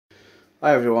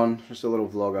Hi everyone, just a little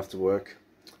vlog after work.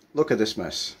 Look at this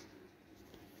mess.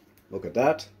 Look at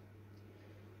that.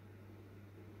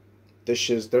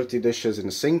 Dishes, dirty dishes in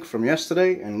the sink from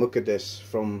yesterday, and look at this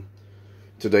from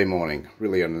today morning.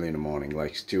 Really early in the morning,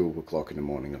 like 2 o'clock in the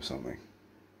morning or something.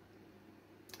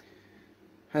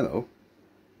 Hello.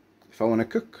 If I want to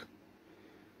cook,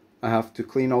 I have to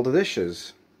clean all the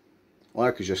dishes. Well,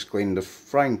 I could just clean the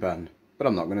frying pan, but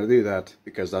I'm not going to do that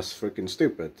because that's freaking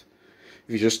stupid.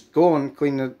 If you just go and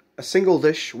clean a single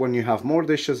dish when you have more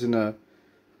dishes in a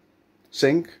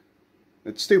sink,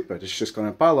 it's stupid. It's just going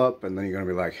to pile up and then you're going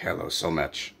to be like, hello, so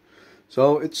much.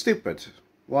 So it's stupid.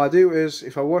 What I do is,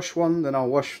 if I wash one, then I'll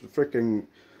wash the freaking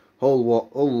whole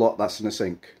lot that's in the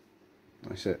sink.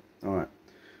 That's it. Alright.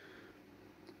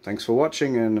 Thanks for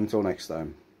watching, and until next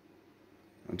time.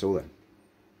 Until then.